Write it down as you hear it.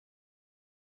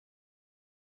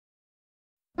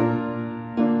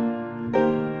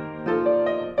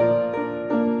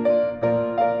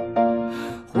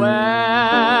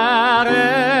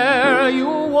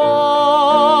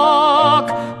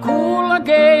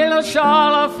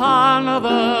shall fan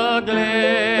the glade.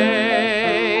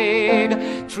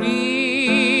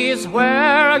 Trees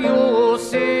where you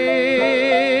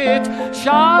sit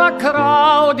shall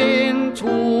crowd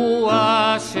into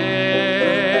a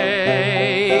shade.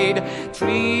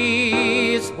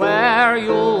 Trees where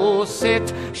you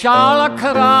sit shall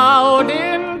crowd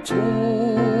into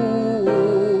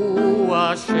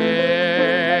a shade.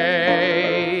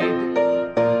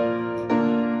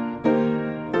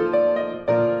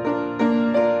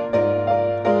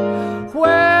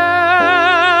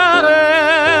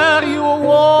 Where'er you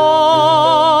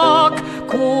walk,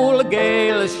 cool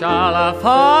gales shall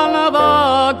fan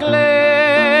the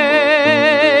glade.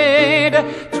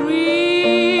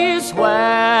 Trees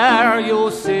where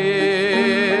you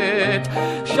sit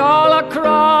shall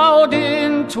crowd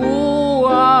into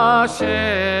a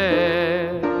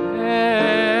shade.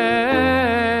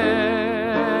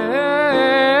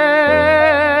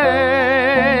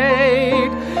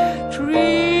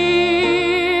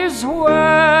 Trees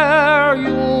where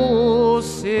you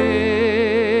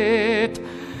sit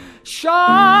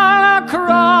shall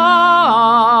crowd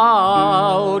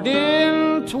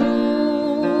into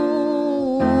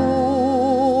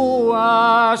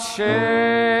a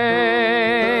shade.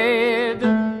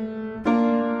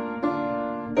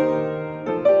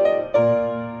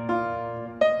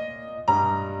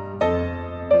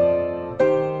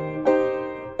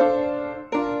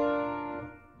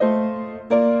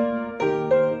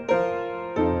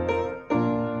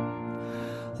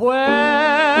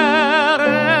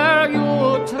 Where'er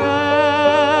you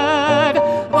tread,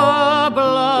 a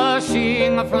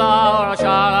blushing flower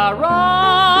shall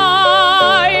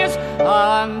arise,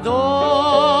 and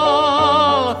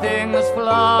all things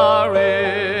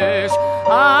flourish,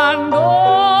 and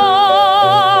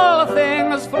all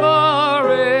things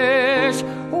flourish.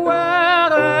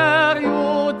 Where'er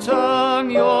you turn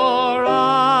your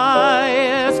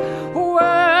eyes,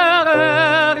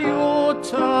 where'er you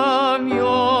turn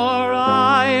your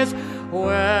eyes,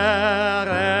 where'er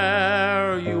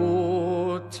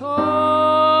you turn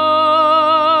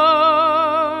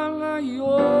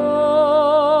your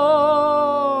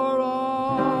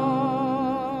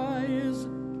eyes.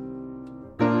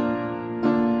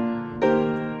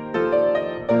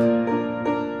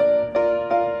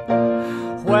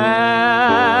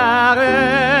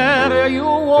 Where'er you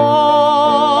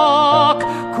walk,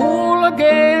 cool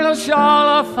gales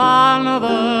shall fan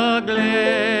the glade.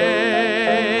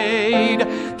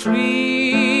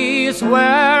 Trees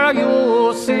where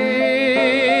you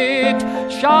sit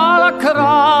shall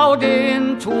crowd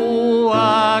into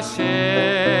a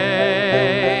shade.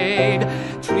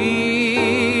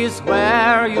 Trees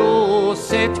where you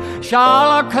sit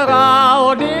shall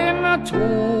crowd into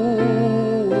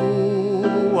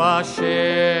a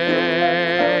shade.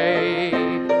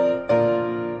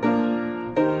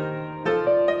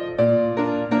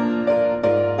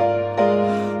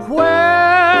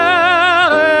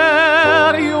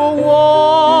 Where'er you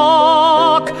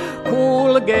walk,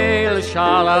 cool gales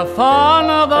shall fan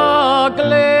the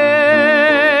glade.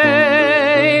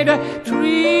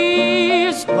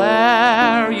 Trees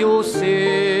where you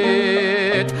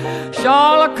sit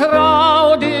shall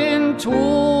crowd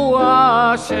into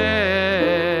a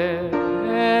shade.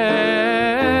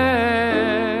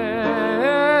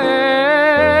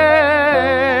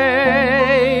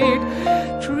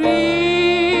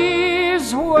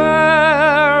 Trees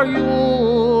where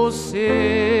you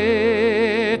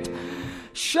sit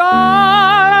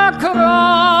shall crowd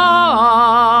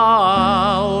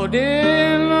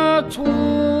into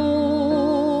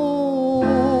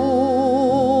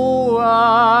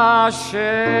a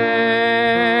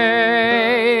shade.